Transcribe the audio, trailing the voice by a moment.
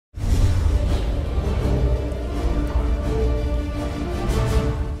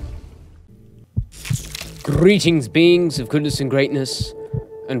Greetings, beings of goodness and greatness,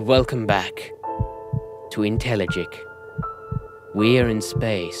 and welcome back to Intelligic. We're in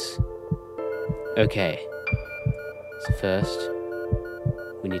space. Okay, so first,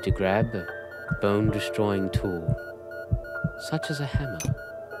 we need to grab a bone-destroying tool, such as a hammer.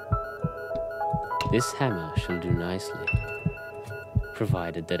 This hammer shall do nicely,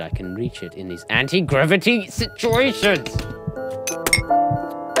 provided that I can reach it in these anti-gravity situations.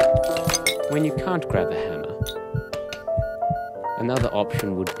 When you can't grab a hammer, another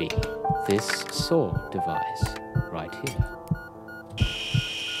option would be this saw device right here.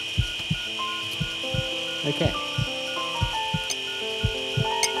 Okay.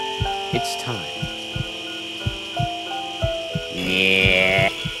 It's time. Yeah.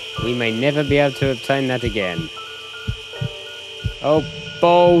 We may never be able to obtain that again. Oh,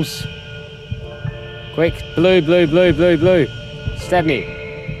 balls. Quick, blue, blue, blue, blue, blue. Stab me.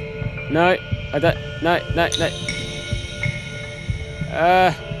 No, I don't, no.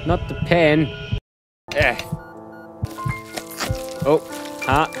 Not the pen. Oh,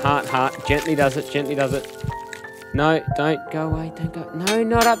 heart. Gently does it, gently does it. No, don't go away, don't go. No,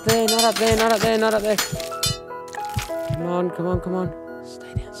 not up there, not up there, not up there, not up there. Come on, come on, come on.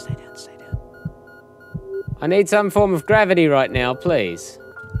 Stay down, stay down, stay down. I need some form of gravity right now, please.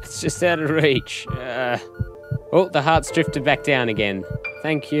 It's just out of reach. Oh, the heart's drifted back down again.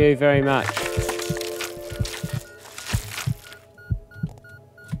 Thank you very much.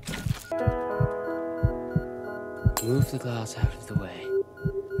 Move the glass out of the way.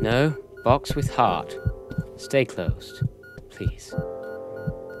 No, box with heart. Stay closed, please.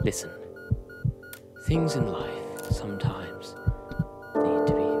 Listen. Things in life sometimes need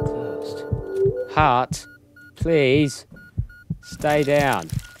to be closed. Heart, please. Stay down.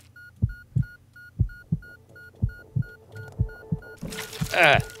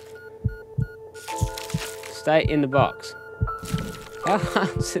 Stay in the box. How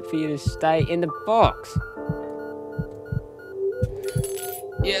hard is it for you to stay in the box?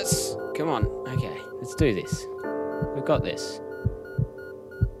 Yes, come on. Okay, let's do this. We've got this.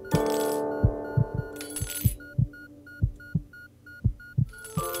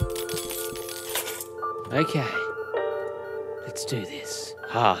 Okay, let's do this.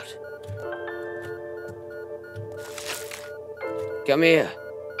 Hard. Come here.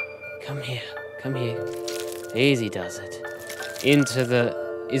 Come here. Come here. Easy does it. Into the...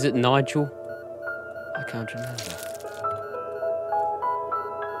 Is it Nigel? I can't remember.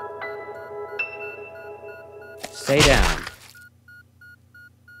 Stay down.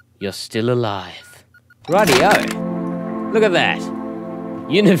 You're still alive. Rightio. Look at that.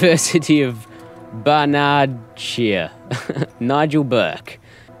 University of Barnardshire. Nigel Burke.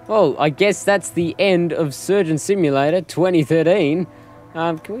 Well, I guess that's the end of Surgeon Simulator 2013.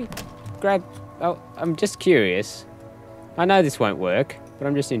 Can we grab... Oh, I'm just curious. I know this won't work, but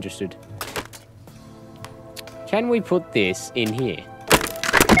I'm just interested. Can we put this in here?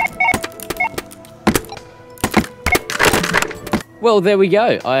 Well, there we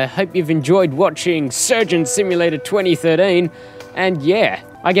go. I hope you've enjoyed watching Surgeon Simulator 2013. And yeah,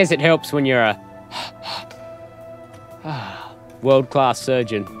 I guess it helps when you're a... world-class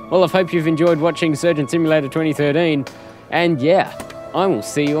surgeon. Well, I hope you've enjoyed watching Surgeon Simulator 2013. And yeah, I will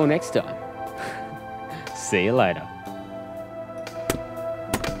see you all next time. See you later.